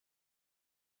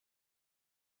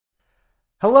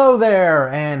Hello there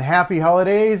and happy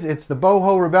holidays. It's the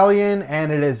Boho Rebellion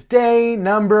and it is day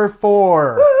number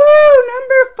 4. Woohoo!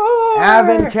 Number 4!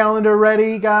 Advent calendar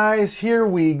ready, guys. Here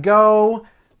we go.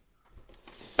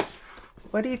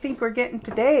 What do you think we're getting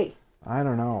today? I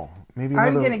don't know. Maybe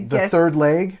guess third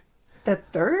leg? The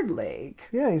third leg.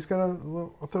 Yeah, he's got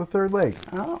a third leg.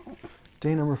 Oh.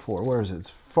 Day number 4. Where is it? It's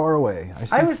far away. I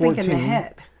see I was 14. thinking the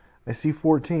head. I see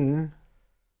 14.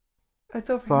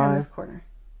 It's over here in this corner.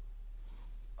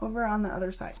 Over on the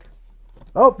other side.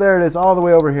 Oh, there it is. All the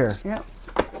way over here. Yep.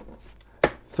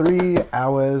 3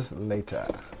 hours later.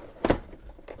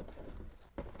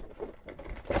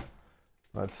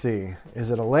 Let's see. Is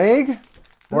it a leg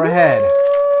or a head?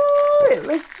 Ooh, it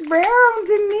looks round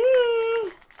to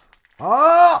me.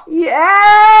 Oh!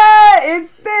 Yeah!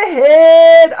 It's the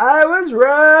head. I was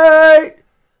right.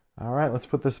 All right, let's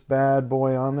put this bad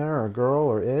boy on there, or girl,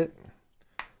 or it.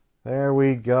 There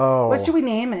we go. What should we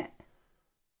name it?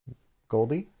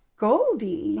 Goldie?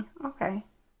 Goldie. Okay.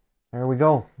 There we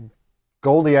go.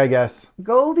 Goldie, I guess.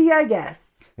 Goldie, I guess.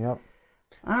 Yep.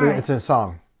 All It's in a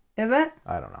song. Is it?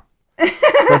 I don't know.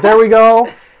 But there we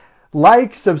go.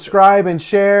 Like, subscribe, and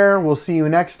share. We'll see you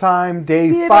next time.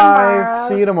 Day 5. tomorrow.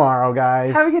 See you tomorrow,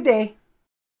 guys. Have a good day.